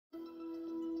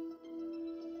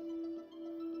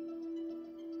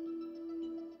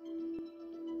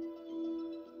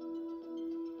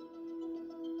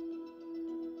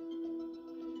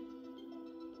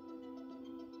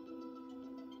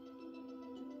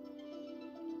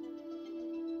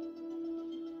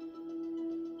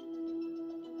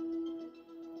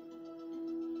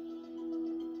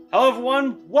Hello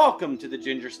everyone, welcome to the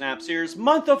Ginger Snap Series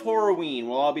Month of Horror-WEEN,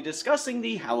 where I'll be discussing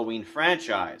the Halloween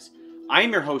franchise.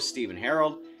 I'm your host Stephen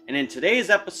Harold, and in today's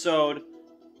episode,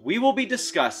 we will be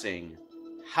discussing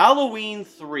Halloween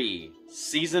 3,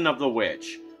 Season of the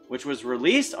Witch, which was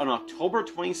released on October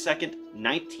 22nd,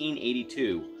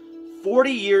 1982,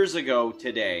 40 years ago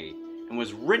today, and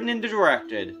was written and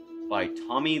directed by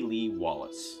Tommy Lee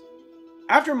Wallace.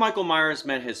 After Michael Myers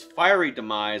met his fiery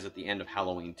demise at the end of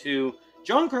Halloween 2,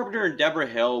 John Carpenter and Deborah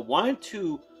Hill wanted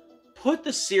to put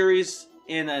the series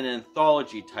in an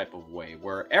anthology type of way,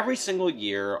 where every single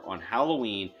year on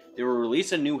Halloween, they would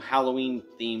release a new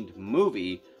Halloween-themed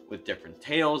movie with different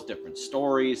tales, different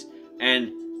stories,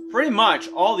 and pretty much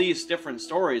all these different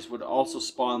stories would also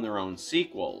spawn their own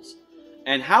sequels.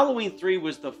 And Halloween 3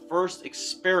 was the first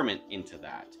experiment into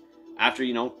that. After,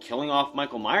 killing off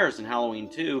Michael Myers in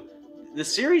Halloween 2, the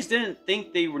series didn't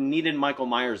think they needed Michael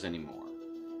Myers anymore.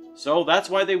 So that's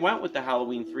why they went with the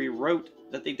Halloween 3 route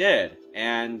that they did.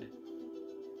 And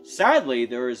sadly,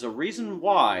 there is a reason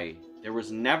why there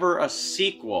was never a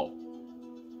sequel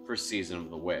for Season of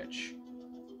the Witch.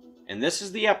 And this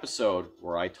is the episode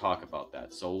where I talk about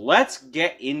that. So let's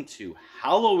get into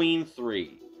Halloween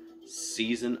 3,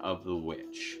 Season of the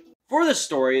Witch. For the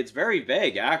story, it's very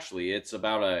vague, actually. It's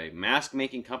about a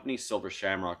mask-making company, Silver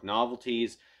Shamrock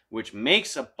Novelties, which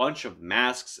makes a bunch of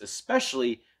masks,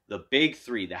 especially the big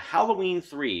three, the Halloween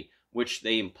 3, which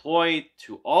they employ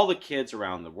to all the kids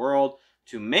around the world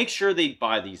to make sure they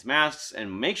buy these masks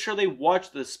and make sure they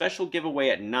watch the special giveaway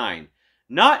at 9,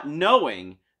 not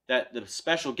knowing that the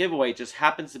special giveaway just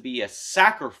happens to be a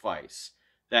sacrifice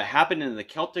that happened in the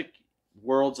Celtic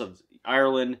worlds of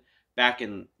Ireland back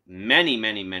in many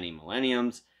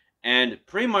millenniums, and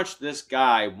pretty much this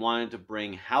guy wanted to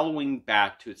bring Halloween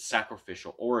back to its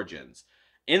sacrificial origins.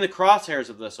 In the crosshairs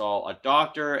of this all, a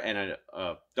doctor and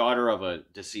a daughter of a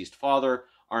deceased father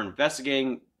are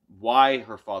investigating why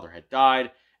her father had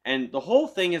died, and the whole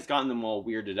thing has gotten them all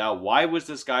weirded out. Why was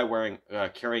this guy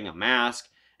carrying a mask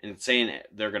and saying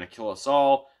they're going to kill us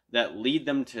all? That lead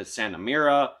them to Santa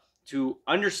Mira to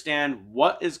understand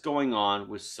what is going on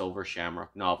with Silver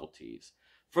Shamrock Novelties.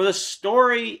 For the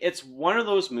story, it's one of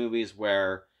those movies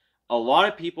where a lot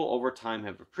of people over time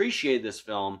have appreciated this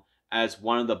film as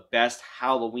one of the best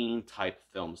Halloween-type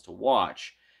films to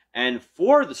watch. And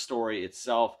for the story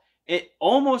itself, it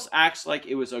almost acts like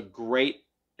it was a great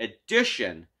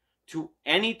addition to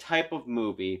any type of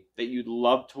movie that you'd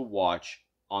love to watch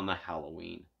on the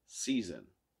Halloween season.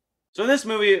 So in this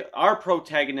movie, our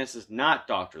protagonist is not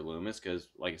Dr. Loomis, because,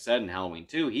 like I said, in Halloween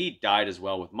 2, he died as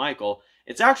well with Michael.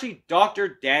 It's actually Dr.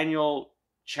 Daniel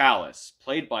Chalice,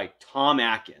 played by Tom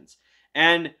Atkins.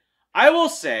 And I will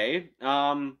say,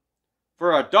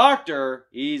 for a doctor,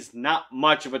 he's not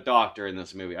much of a doctor in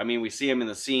this movie. I mean, we see him in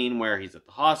the scene where he's at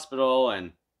the hospital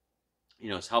and,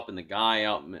 is helping the guy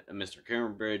out, Mr.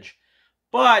 Cambridge.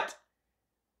 But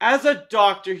as a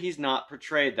doctor, he's not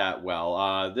portrayed that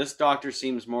well. This doctor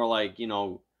seems more like,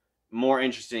 more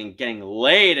interested in getting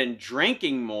laid and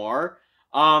drinking more.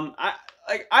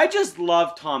 I just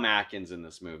love Tom Atkins in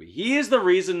this movie. He is the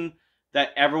reason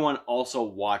that everyone also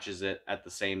watches it at the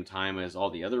same time as all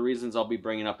the other reasons I'll be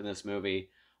bringing up in this movie.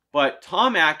 But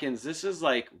Tom Atkins, this is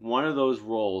like one of those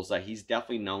roles that he's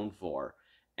definitely known for.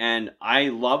 And I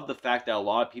love the fact that a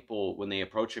lot of people, when they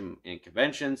approach him in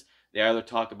conventions, they either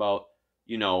talk about,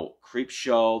 Creep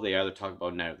Show, they either talk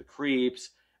about Night of the Creeps,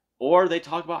 or they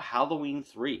talk about Halloween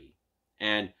 3.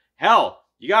 And hell,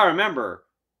 you gotta remember,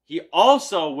 he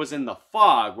also was in The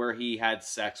Fog, where he had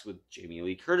sex with Jamie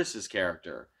Lee Curtis's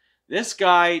character. This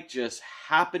guy just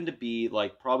happened to be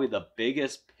like probably the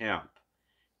biggest pimp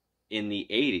in the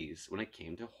 80s when it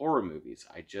came to horror movies.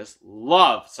 I just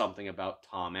love something about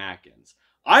Tom Atkins.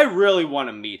 I really want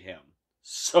to meet him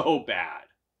so bad.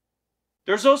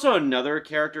 There's also another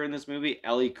character in this movie,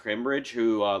 Ellie Crimbridge,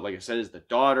 who, like I said, is the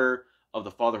daughter of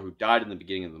the father who died in the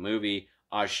beginning of the movie.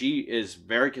 She is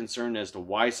very concerned as to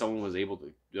why someone was able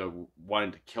to,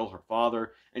 wanted to kill her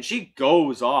father. And she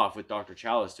goes off with Dr.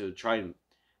 Chalice to try and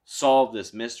solve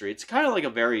this mystery. It's kind of like a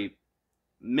very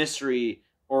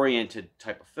mystery-oriented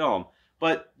type of film.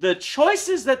 But the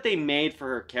choices that they made for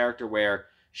her character, where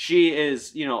she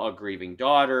is, a grieving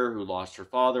daughter who lost her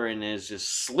father and is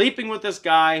just sleeping with this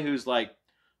guy who's like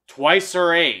twice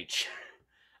her age.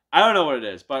 I don't know what it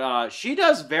is, but she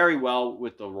does very well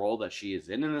with the role that she is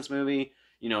in this movie.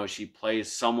 She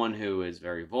plays someone who is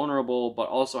very vulnerable, but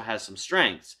also has some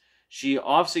strengths. She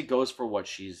obviously goes for what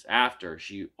she's after.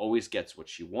 She always gets what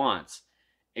she wants.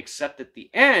 Except at the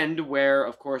end, where,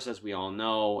 of course, as we all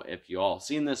know, if you all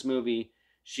seen this movie,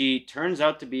 she turns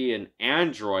out to be an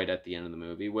android at the end of the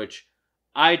movie, which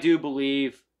I do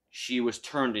believe she was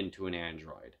turned into an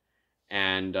android.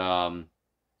 And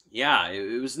yeah,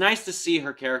 it was nice to see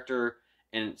her character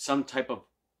in some type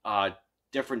of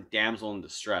different damsel in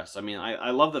distress. I mean, I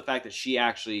love the fact that she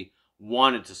actually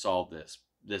wanted to solve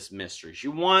this mystery. She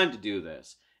wanted to do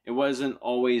this. It wasn't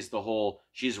always the whole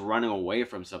she's running away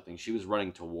from something. She was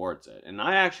running towards it. And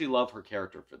I actually love her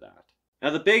character for that.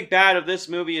 Now, the big bad of this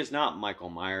movie is not Michael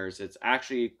Myers. It's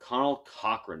actually Conal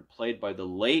Cochran, played by the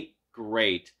late,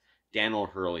 great Daniel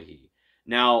Hurley.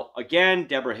 Now, again,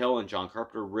 Deborah Hill and John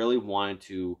Carpenter really wanted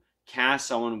to cast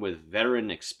someone with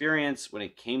veteran experience when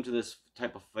it came to this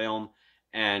type of film.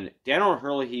 And Daniel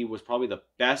Hurley was probably the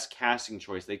best casting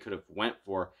choice they could have went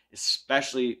for,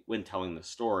 especially when telling the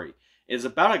story. It's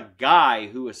about a guy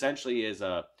who essentially is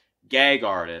a gag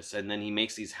artist, and then he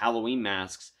makes these Halloween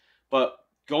masks. But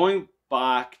going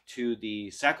back to the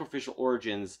sacrificial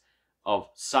origins of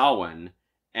Samhain,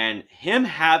 and him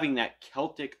having that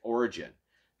Celtic origin,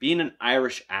 being an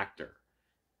Irish actor,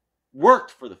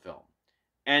 worked for the film.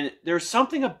 And there's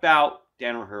something about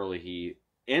Daniel Hurley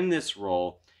in this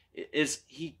role, is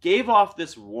he gave off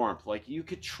this warmth. Like, you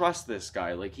could trust this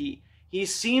guy. Like, he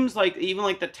seems like, even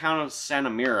like the town of Santa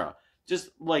Mira just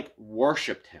like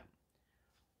worshipped him.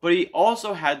 But he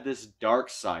also had this dark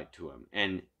side to him,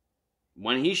 and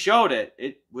when he showed it,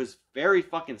 it was very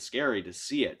fucking scary to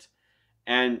see it.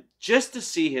 And just to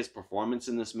see his performance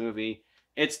in this movie,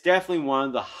 it's definitely one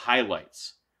of the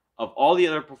highlights of all the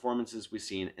other performances we've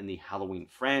seen in the Halloween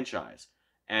franchise.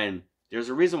 And there's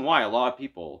a reason why a lot of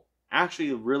people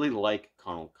actually really like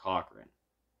Conal Cochran.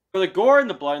 For the gore and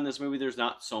the blood in this movie, there's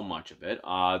not so much of it.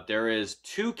 There is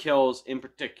 2 kills in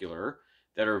particular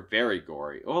that are very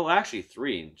gory. Well, actually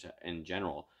 3 in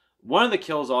general. One of the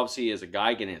kills, obviously, is a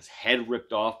guy getting his head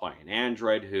ripped off by an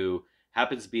android who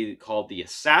happens to be called the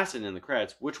Assassin in the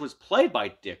credits, which was played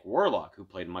by Dick Warlock, who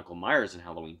played Michael Myers in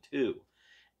Halloween 2.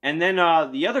 And then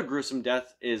the other gruesome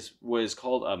death was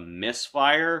called a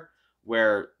misfire,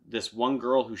 where this one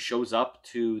girl who shows up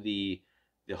to the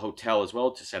hotel as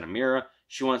well, to Santa Mira,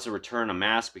 she wants to return a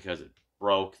mask because it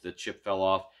broke, the chip fell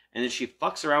off, and then she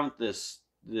fucks around with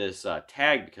this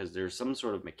tag because there's some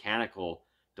sort of mechanical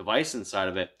device inside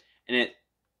of it, and it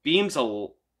beams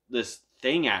this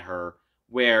thing at her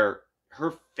where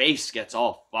her face gets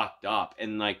all fucked up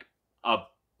and like a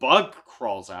bug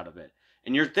crawls out of it.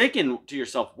 And you're thinking to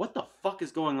yourself, what the fuck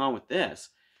is going on with this?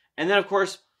 And then, of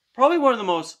course, probably one of the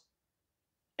most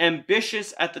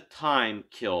ambitious at the time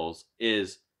kills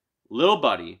is Little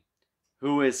Buddy,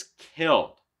 who is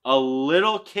killed. A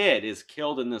little kid is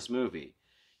killed in this movie.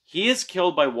 He is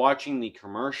killed by watching the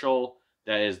commercial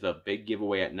that is the big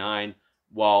giveaway at 9,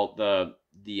 while the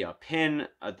pin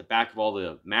at the back of all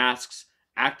the masks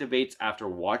activates after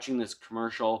watching this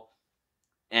commercial.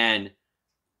 And,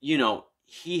 you know,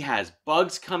 he has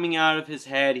bugs coming out of his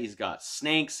head. He's got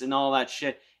snakes and all that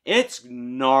shit. It's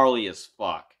gnarly as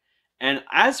fuck. And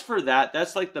as for that,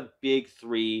 that's like the big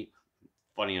 3,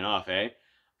 funny enough,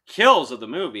 kills of the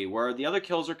movie, where the other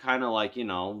kills are kind of like, you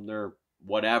know, they're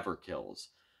whatever kills.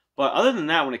 But other than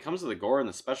that, when it comes to the gore and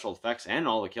the special effects and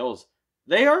all the kills,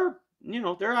 they are, you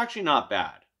know, they're actually not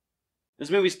bad. This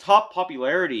movie's top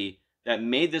popularity that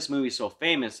made this movie so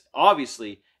famous,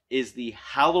 obviously, is the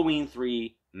Halloween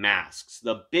 3 masks.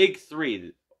 The big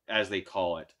 3, as they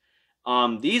call it.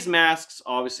 These masks,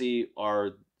 obviously,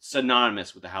 are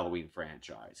synonymous with the Halloween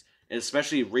franchise.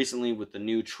 Especially recently with the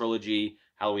new trilogy,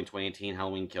 Halloween 2018,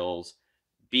 Halloween Kills,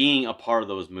 being a part of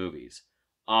those movies.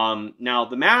 Now,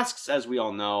 the masks, as we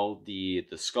all know, the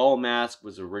skull mask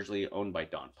was originally owned by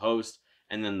Don Post,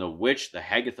 and then the witch, the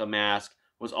Hagatha mask,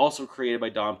 was also created by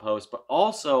Don Post, but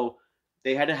also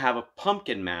they had to have a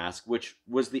pumpkin mask, which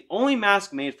was the only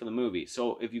mask made for the movie.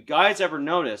 So if you guys ever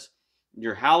notice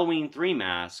your Halloween 3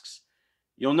 masks,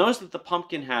 you'll notice that the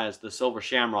pumpkin has the silver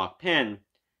shamrock pin,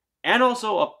 and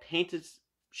also a painted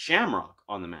shamrock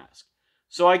on the mask.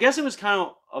 So I guess it was kind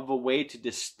of a way to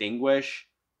distinguish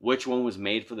which one was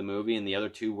made for the movie, and the other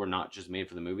 2 were not just made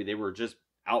for the movie. They were just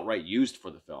outright used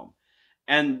for the film.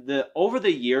 And over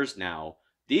the years now,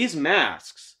 these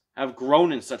masks have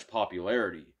grown in such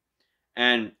popularity.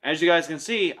 And as you guys can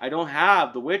see, I don't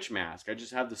have the witch mask. I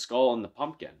just have the skull and the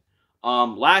pumpkin.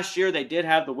 Last year, they did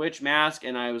have the witch mask,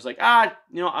 and I was like, I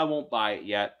won't buy it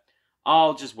yet.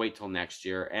 I'll just wait till next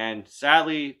year. And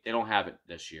sadly, they don't have it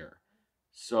this year.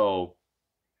 So,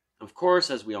 of course,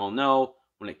 as we all know,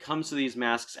 when it comes to these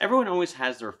masks, everyone always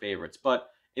has their favorites. But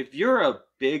if you're a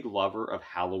big lover of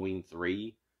Halloween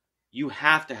 3, you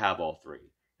have to have all 3.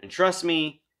 And trust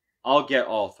me, I'll get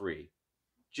all 3.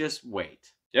 Just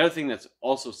wait. The other thing that's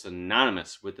also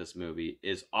synonymous with this movie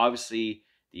is obviously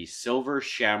the silver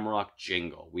shamrock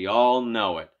jingle. We all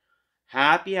know it.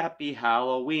 Happy, happy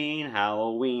Halloween,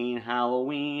 Halloween,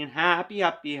 Halloween, happy,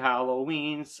 happy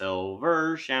Halloween,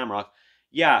 Silver Shamrock.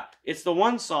 Yeah, it's the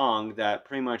one song that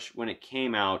pretty much when it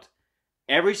came out,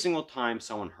 every single time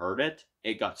someone heard it,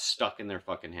 it got stuck in their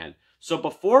fucking head. So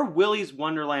before Willy's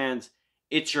Wonderland's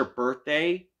It's Your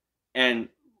Birthday and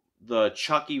the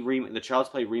the Child's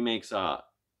Play remakes I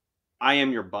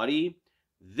Am Your Buddy,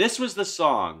 this was the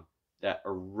song that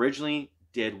originally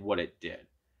did what it did.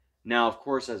 Now, of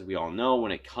course, as we all know,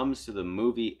 when it comes to the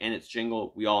movie and its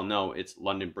jingle, we all know it's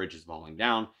London Bridge is Falling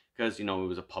Down because, it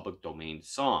was a public domain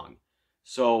song.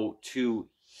 So to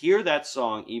hear that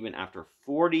song even after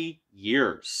 40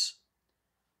 years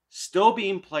still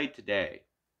being played today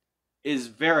is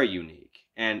very unique.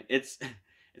 And it's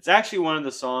actually one of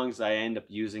the songs I end up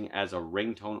using as a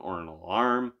ringtone or an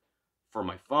alarm for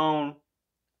my phone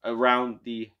around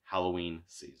the Halloween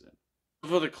season.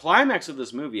 For the climax of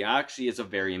this movie, actually, is a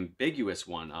very ambiguous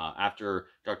one. After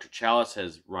Dr. Chalice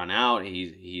has run out,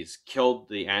 he's killed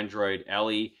the android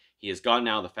Ellie. He has gotten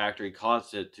out of the factory,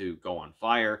 caused it to go on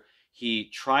fire. He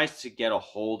tries to get a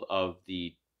hold of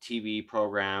the TV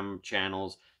program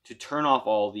channels to turn off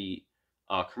all the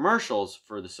commercials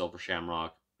for the Silver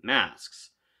Shamrock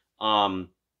masks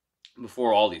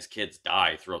before all these kids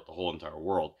die throughout the whole entire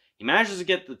world. He manages to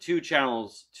get the two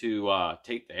channels to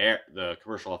take the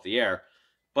commercial off the air.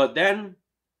 But then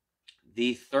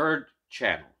the third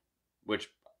channel, which,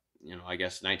 I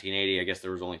guess 1980, I guess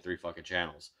there was only 3 fucking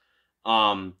channels.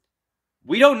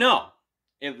 We don't know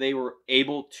if they were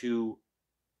able to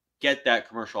get that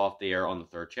commercial off the air on the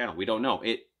third channel. We don't know.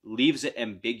 It leaves it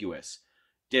ambiguous.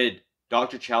 Did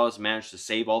Dr. Chalice manage to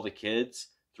save all the kids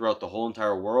throughout the whole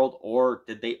entire world, or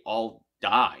did they all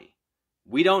die?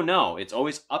 We don't know. It's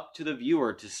always up to the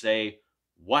viewer to say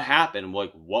what happened,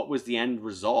 like what was the end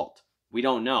result. We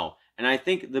don't know. And I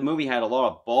think the movie had a lot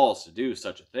of balls to do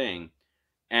such a thing.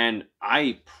 And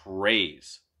I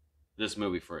praise this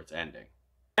movie for its ending.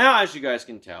 Now, as you guys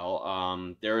can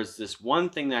tell, there is this one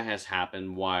thing that has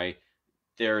happened why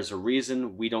there's a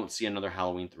reason we don't see another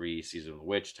Halloween 3 Season of the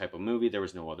Witch type of movie. There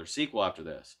was no other sequel after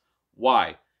this.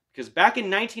 Why? Because back in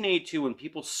 1982, when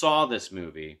people saw this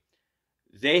movie,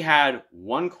 they had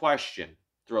one question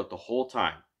throughout the whole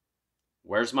time.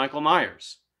 Where's Michael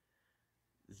Myers?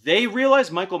 They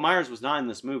realized Michael Myers was not in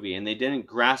this movie, and they didn't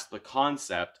grasp the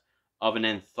concept of an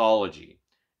anthology.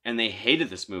 And they hated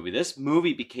this movie. This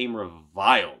movie became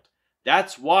reviled.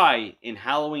 That's why in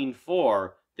Halloween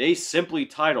 4, they simply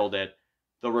titled it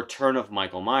The Return of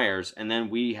Michael Myers, and then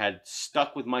we had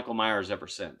stuck with Michael Myers ever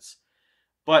since.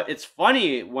 But it's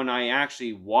funny when I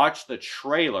actually watched the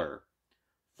trailer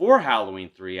for Halloween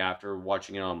 3 after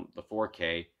watching it on the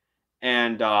 4K,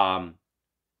 and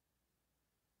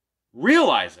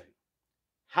realizing,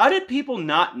 how did people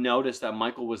not notice that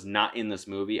Michael was not in this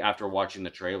movie after watching the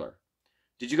trailer?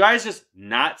 Did you guys just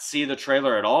not see the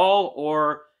trailer at all?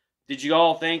 Or did you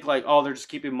all think like, oh, they're just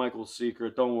keeping Michael's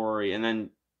secret, don't worry. And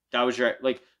then that was your,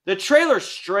 like, the trailer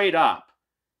straight up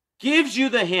gives you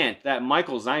the hint that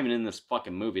Michael's not even in this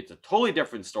fucking movie. It's a totally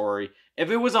different story.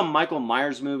 If it was a Michael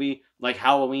Myers movie, like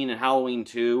Halloween and Halloween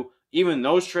 2, even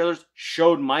those trailers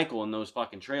showed Michael in those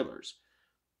fucking trailers.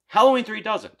 Halloween 3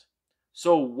 doesn't.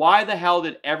 So why the hell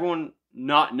did everyone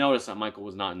not notice that Michael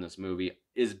was not in this movie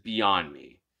is beyond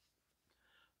me.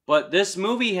 But this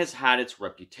movie has had its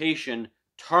reputation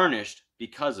tarnished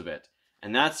because of it.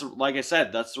 And that's, like I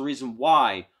said, that's the reason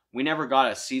why we never got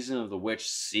a Season of the Witch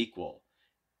sequel.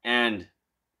 And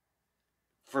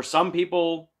for some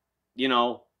people,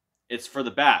 it's for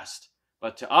the best.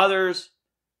 But to others,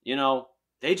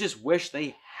 they just wish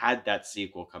they had that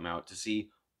sequel come out to see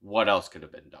what else could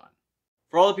have been done.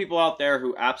 For all the people out there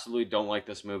who absolutely don't like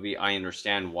this movie, I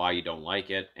understand why you don't like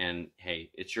it, and hey,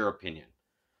 it's your opinion.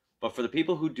 But for the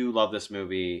people who do love this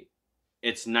movie,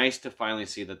 it's nice to finally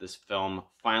see that this film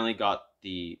finally got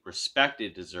the respect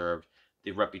it deserved.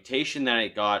 The reputation that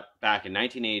it got back in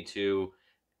 1982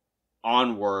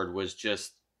 onward was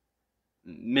just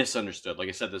misunderstood. Like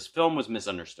I said, this film was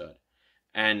misunderstood.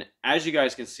 And as you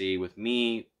guys can see, with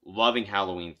me loving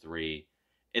Halloween 3,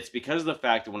 it's because of the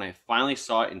fact that when I finally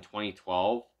saw it in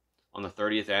 2012, on the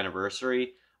 30th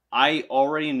anniversary, I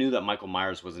already knew that Michael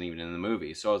Myers wasn't even in the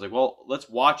movie. So I was like, well, let's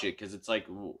watch it, because it's like,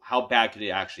 how bad could it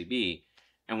actually be?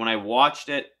 And when I watched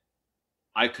it,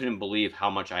 I couldn't believe how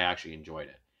much I actually enjoyed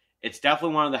it. It's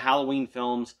definitely one of the Halloween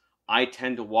films I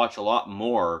tend to watch a lot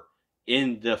more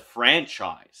in the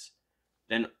franchise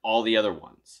than all the other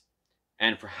ones.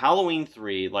 And for Halloween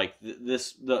 3, like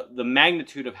the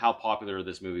magnitude of how popular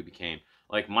this movie became.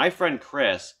 Like, my friend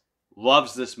Chris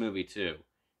loves this movie too.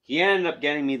 He ended up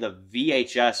getting me the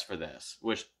VHS for this,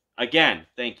 which Again,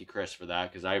 thank you, Chris, for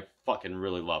that, because I fucking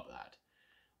really love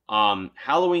that.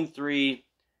 Halloween 3,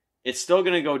 it's still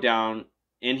going to go down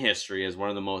in history as one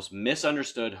of the most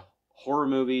misunderstood horror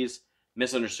movies,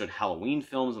 misunderstood Halloween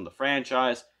films in the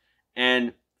franchise,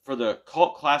 and for the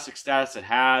cult classic status it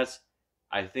has,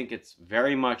 I think it's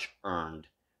very much earned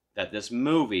that this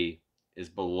movie is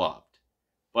beloved.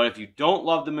 But if you don't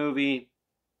love the movie,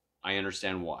 I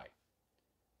understand why.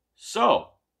 So,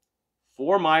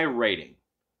 for my rating,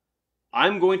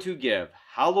 I'm going to give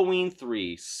Halloween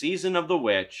 3 Season of the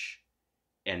Witch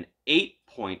an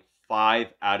 8.5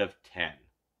 out of 10.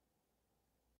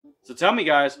 So tell me,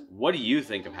 guys, what do you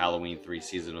think of Halloween 3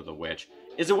 Season of the Witch?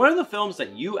 Is it one of the films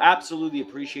that you absolutely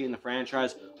appreciate in the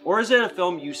franchise, or is it a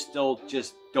film you still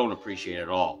just don't appreciate at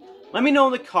all? Let me know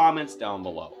in the comments down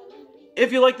below.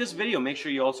 If you like this video, make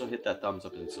sure you also hit that thumbs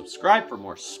up and subscribe for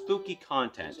more spooky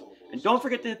content. And don't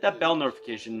forget to hit that bell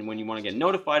notification when you want to get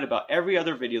notified about every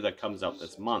other video that comes out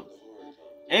this month.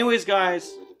 Anyways,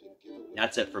 guys,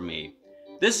 that's it for me.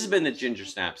 This has been the Ginger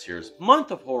Snaps Here's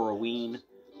Month of Horror-WEEN.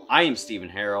 I am Stephen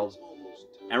Harold.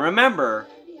 And remember,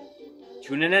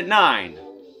 tune in at 9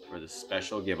 for the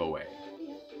special giveaway.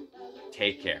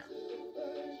 Take care.